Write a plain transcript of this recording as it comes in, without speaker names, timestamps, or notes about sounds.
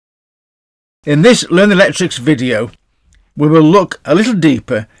In this LearnElectrics video, we will look a little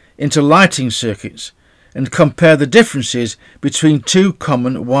deeper into lighting circuits and compare the differences between two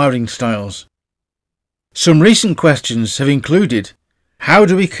common wiring styles. Some recent questions have included: how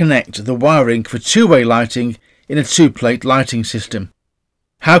do we connect the wiring for two-way lighting in a two-plate lighting system?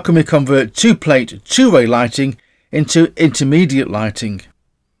 How can we convert two-plate two-way lighting into intermediate lighting?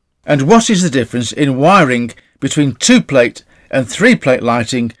 And what is the difference in wiring between two-plate and three-plate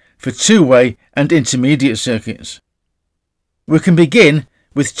lighting for two-way and intermediate circuits? We can begin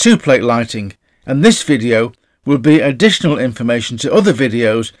with two-plate lighting, and this video will be additional information to other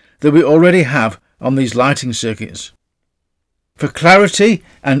videos that we already have on these lighting circuits. For clarity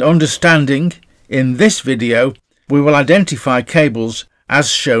and understanding, in this video we will identify cables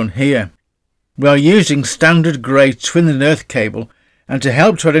as shown here. We are using standard grey twin and earth cable, and to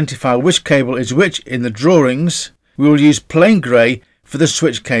help to identify which cable is which in the drawings, we will use plain grey for the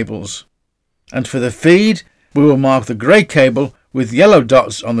switch cables. And for the feed, we will mark the grey cable with yellow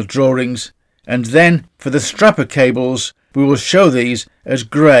dots on the drawings, and then for the strapper cables we will show these as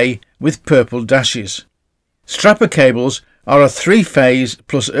grey with purple dashes. Strapper cables are a three-phase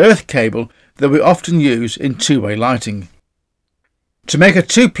plus earth cable that we often use in two-way lighting. To make a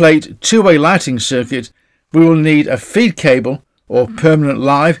two-plate two-way lighting circuit, we will need a feed cable or permanent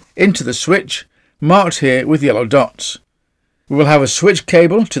live into the switch, marked here with yellow dots. We will have a switch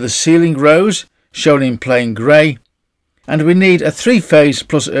cable to the ceiling rows, shown in plain grey, and we need a three-phase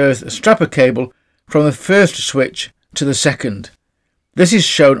plus earth strapper cable from the first switch to the second. This is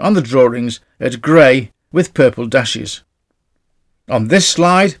shown on the drawings as grey with purple dashes. On this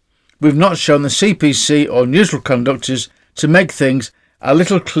slide, we've not shown the CPC or neutral conductors to make things a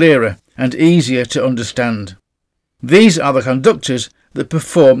little clearer and easier to understand. These are the conductors that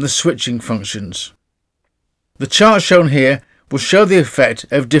perform the switching functions. The chart shown here will show the effect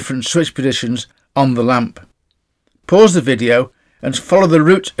of different switch positions on the lamp. Pause the video and follow the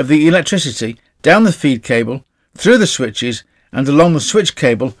route of the electricity down the feed cable, through the switches and along the switch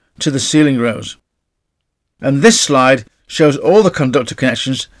cable to the ceiling rows. And this slide shows all the conductor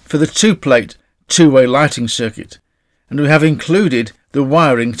connections for the two-plate two-way lighting circuit, and we have included the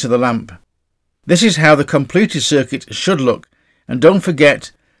wiring to the lamp. This is how the completed circuit should look, and don't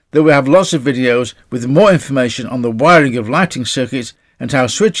forget that we have lots of videos with more information on the wiring of lighting circuits and how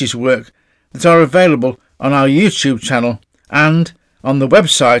switches work that are available on our YouTube channel and on the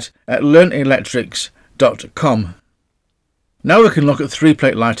website at LearnElectrics.com. Now we can look at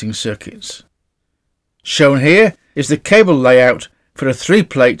three-plate lighting circuits. Shown here is the cable layout for a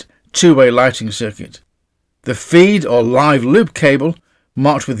three-plate two-way lighting circuit. The feed or live loop cable,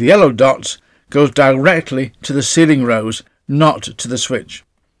 marked with yellow dots, goes directly to the ceiling rows, not to the switch.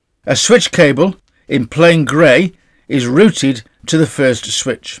 A switch cable, in plain grey, is routed to the first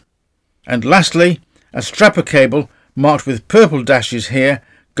switch. And lastly, a strapper cable, marked with purple dashes here,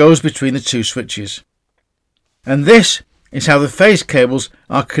 goes between the two switches. And this is how the phase cables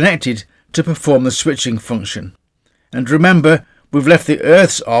are connected to perform the switching function. And remember, we've left the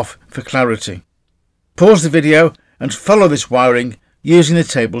earths off for clarity. Pause the video and follow this wiring using the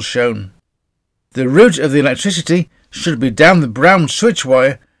table shown. The route of the electricity should be down the brown switch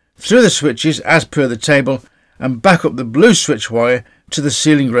wire, through the switches as per the table, and back up the blue switch wire to the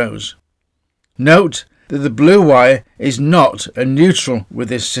ceiling rows. Note that the blue wire is not a neutral with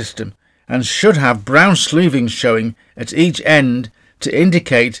this system and should have brown sleeving showing at each end to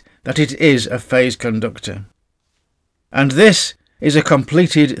indicate that it is a phase conductor. And this is a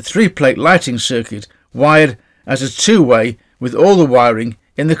completed three-plate lighting circuit wired as a two-way with all the wiring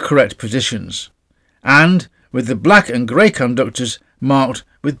in the correct positions, and with the black and grey conductors marked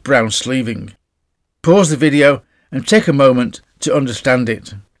with brown sleeving. Pause the video and take a moment to understand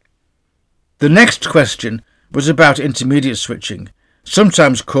it. The next question was about intermediate switching,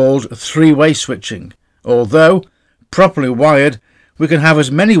 sometimes called three-way switching. Although properly wired, we can have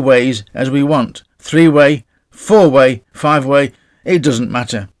as many ways as we want: three-way, four-way, five-way, it doesn't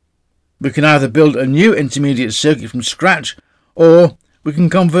matter. We can either build a new intermediate circuit from scratch, or we can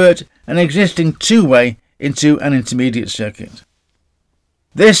convert an existing two-way into an intermediate circuit.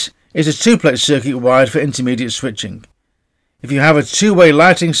 This is a two-plate circuit wired for intermediate switching. If you have a two-way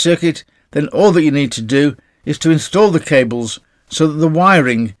lighting circuit, then all that you need to do is to install the cables so that the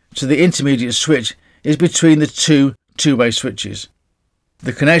wiring to the intermediate switch is between the two-way switches.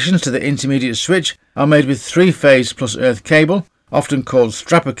 The connections to the intermediate switch are made with three-phase plus earth cable, often called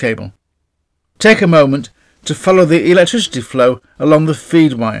strapper cable. Take a moment to follow the electricity flow along the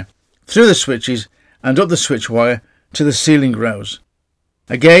feed wire, through the switches and up the switch wire to the ceiling rows.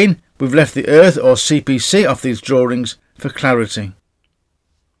 Again, we've left the earth or CPC off these drawings for clarity.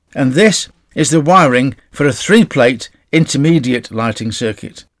 And this is the wiring for a 3-plate intermediate lighting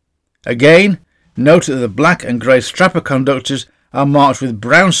circuit. Again, note that the black and grey strapper conductors are marked with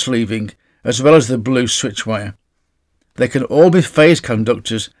brown sleeving as well as the blue switch wire. They can all be phase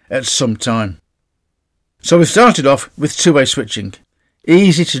conductors at some time. So we started off with two-way switching,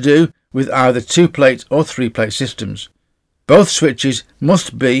 easy to do with either 2-plate or 3-plate systems. Both switches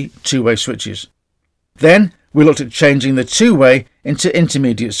must be two-way switches. Then we looked at changing the two-way into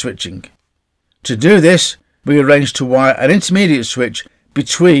intermediate switching. To do this, we arranged to wire an intermediate switch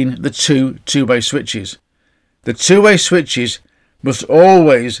between the two-way switches. The two-way switches must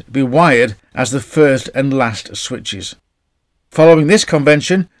always be wired as the first and last switches. Following this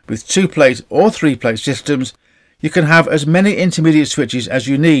convention, with 2-plate or 3-plate systems, you can have as many intermediate switches as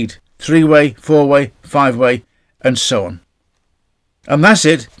you need, 3-way, 4-way, 5-way, and so on. And that's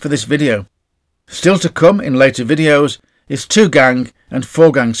it for this video. Still to come in later videos is 2-gang and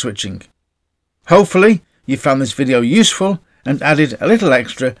 4-gang switching. Hopefully you found this video useful and added a little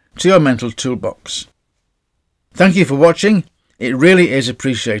extra to your mental toolbox. Thank you for watching, it really is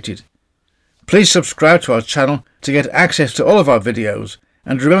appreciated. Please subscribe to our channel to get access to all of our videos,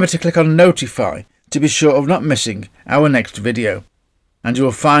 and remember to click on notify to be sure of not missing our next video. And you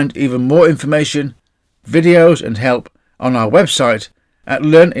will find even more information, videos and help on our website at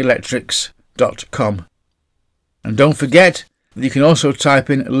LearnElectrics.com. And don't forget that you can also type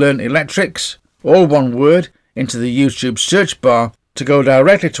in LearnElectrics, all one word, into the YouTube search bar to go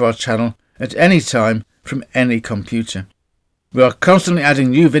directly to our channel at any time from any computer. We are constantly adding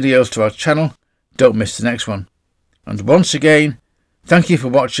new videos to our channel, don't miss the next one. And once again, thank you for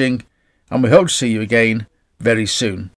watching, and we hope to see you again very soon.